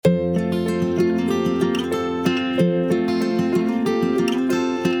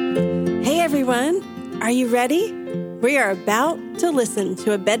Are you ready? We are about to listen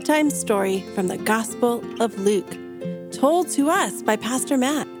to a bedtime story from the Gospel of Luke, told to us by Pastor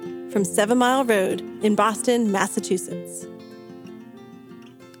Matt from 7 Mile Road in Boston, Massachusetts.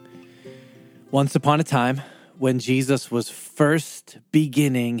 Once upon a time, when Jesus was first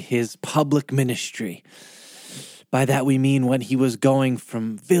beginning his public ministry, by that we mean when he was going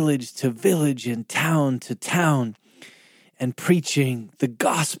from village to village and town to town and preaching the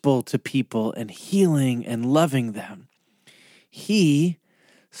gospel to people and healing and loving them, he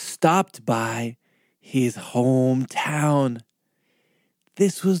stopped by his hometown.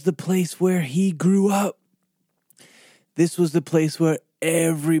 This was the place where he grew up. This was the place where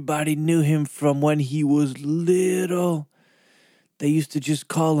everybody knew him from when he was little. They used to just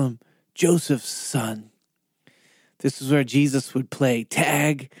call him Joseph's son. This is where Jesus would play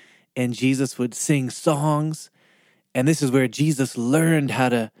tag and Jesus would sing songs. And this is where Jesus learned how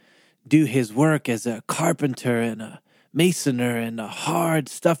to do his work as a carpenter and a masoner and the hard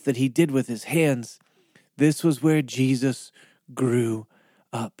stuff that he did with his hands. This was where Jesus grew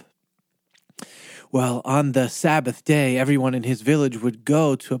up. Well, on the Sabbath day, everyone in his village would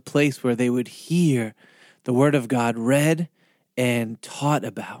go to a place where they would hear the word of God read and taught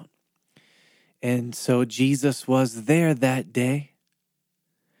about. And so Jesus was there that day,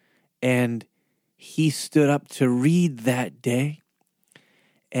 and he stood up to read that day,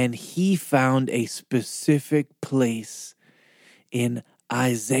 and he found a specific place in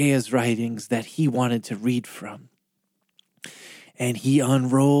Isaiah's writings that he wanted to read from. And he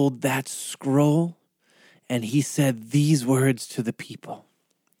unrolled that scroll, and he said these words to the people: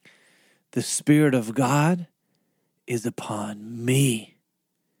 "The Spirit of God is upon me,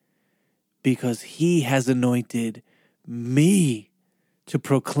 because he has anointed me to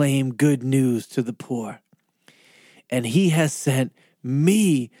proclaim good news to the poor. And he has sent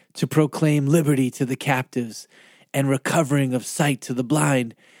me to proclaim liberty to the captives and recovering of sight to the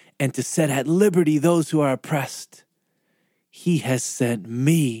blind, and to set at liberty those who are oppressed. He has sent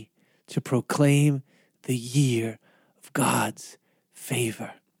me to proclaim the year of God's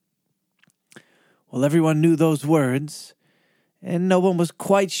favor." Well, everyone knew those words, and no one was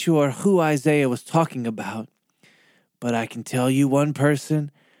quite sure who Isaiah was talking about. But I can tell you one person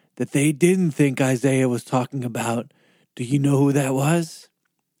that they didn't think Isaiah was talking about. Do you know who that was?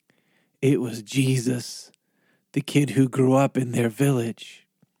 It was Jesus, the kid who grew up in their village.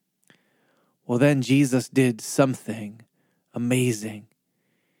 Well, then Jesus did something amazing.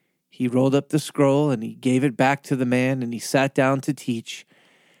 He rolled up the scroll and he gave it back to the man, and he sat down to teach.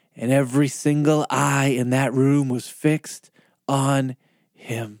 And every single eye in that room was fixed on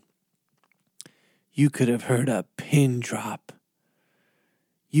him. You could have heard a pin drop.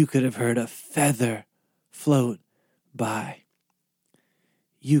 You could have heard a feather float by.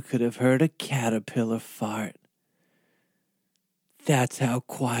 You could have heard a caterpillar fart. That's how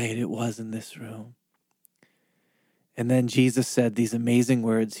quiet it was in this room. And then Jesus said these amazing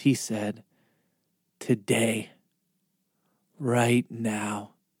words. He said, "Today, right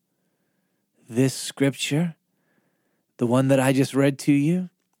now, this scripture, the one that I just read to you,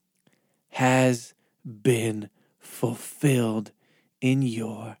 has been fulfilled in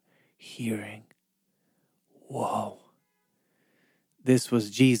your hearing." Whoa. This was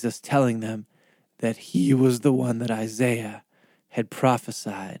Jesus telling them that he was the one that Isaiah had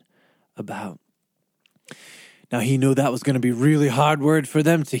prophesied about. Now, he knew that was going to be really hard word for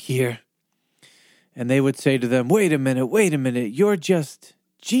them to hear. And they would say to them, wait a minute, you're just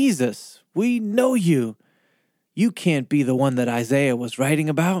Jesus. We know you. You can't be the one that Isaiah was writing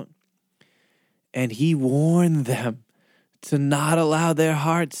about. And he warned them to not allow their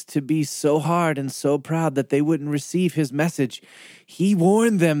hearts to be so hard and so proud that they wouldn't receive his message. He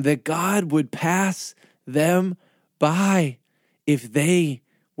warned them that God would pass them by if they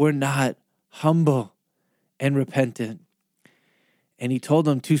were not humble and repentant. And he told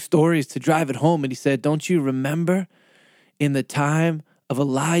them 2 stories to drive it home. And he said, don't you remember in the time of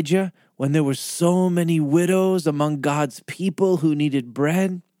Elijah when there were so many widows among God's people who needed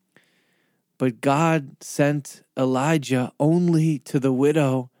bread? But God sent Elijah only to the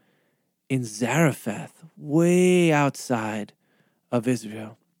widow in Zarephath, way outside of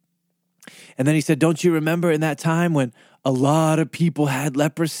Israel. And then he said, don't you remember in that time when a lot of people had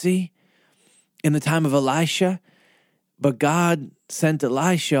leprosy? In the time of Elisha? But God sent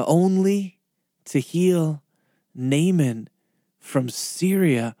Elisha only to heal Naaman from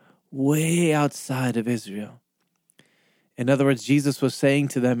Syria, way outside of Israel. In other words, Jesus was saying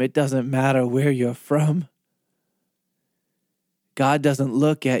to them, it doesn't matter where you're from. God doesn't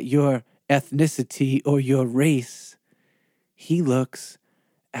look at your ethnicity or your race. He looks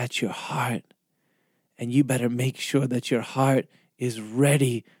at your heart. and you better make sure that your heart is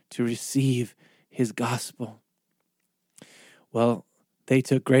ready to receive his gospel. Well, they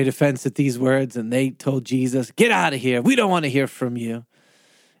took great offense at these words, and they told Jesus, get out of here. We don't want to hear from you.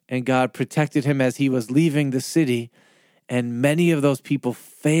 And God protected him as he was leaving the city, and many of those people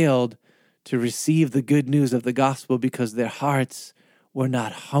failed to receive the good news of the gospel because their hearts were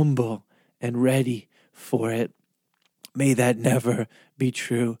not humble and ready for it. May that never be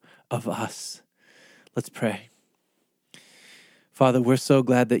true of us. Let's pray. Father, we're so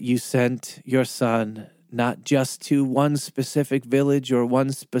glad that you sent your son, not just to one specific village or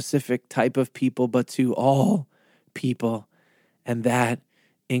one specific type of people, but to all people. And that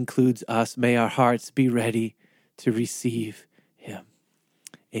includes us. May our hearts be ready to receive him.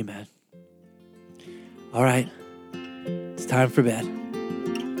 Amen. All right, it's time for bed.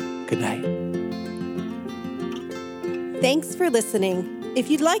 Good night. Thanks for listening. If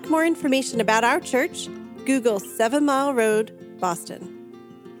you'd like more information about our church, Google 7 Mile Road, Boston.